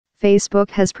Facebook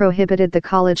has prohibited the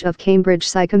College of Cambridge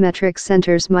Psychometric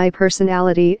Center's My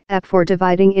Personality app for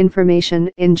dividing information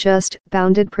in just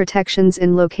bounded protections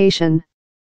in location.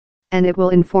 And it will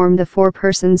inform the 4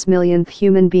 persons millionth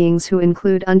human beings who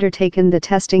include undertaken the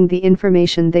testing the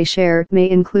information they share may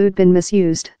include been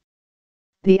misused.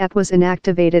 The app was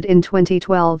inactivated in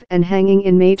 2012 and hanging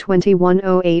in May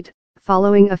 2108,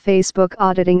 following a Facebook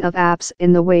auditing of apps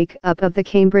in the wake up of the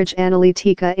Cambridge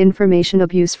Analytica information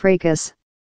abuse fracas.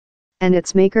 And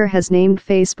its maker has named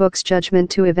Facebook's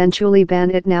judgment to eventually ban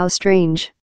it now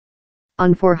strange.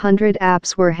 On 400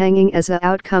 apps were hanging as a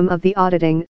outcome of the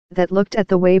auditing, that looked at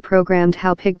the way programmed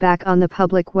how piggyback on the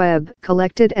public web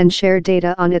collected and shared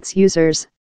data on its users.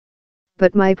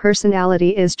 But My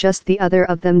Personality is just the other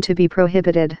of them to be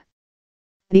prohibited.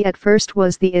 The at first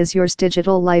was the Is Yours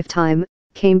Digital Lifetime,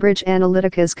 Cambridge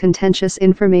Analytica's contentious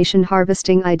information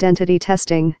harvesting identity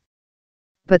testing.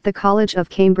 But the College of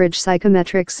Cambridge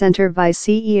Psychometric Center Vice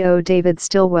CEO David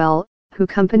Stilwell, who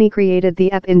company created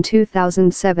the app in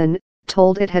 2007,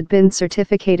 told it had been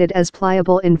certificated as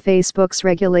pliable in Facebook's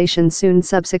regulation soon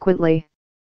subsequently.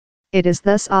 It is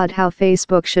thus odd how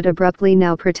Facebook should abruptly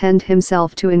now pretend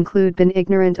himself to include been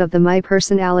ignorant of the My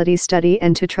Personality study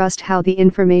and to trust how the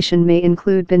information may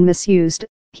include been misused,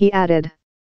 he added.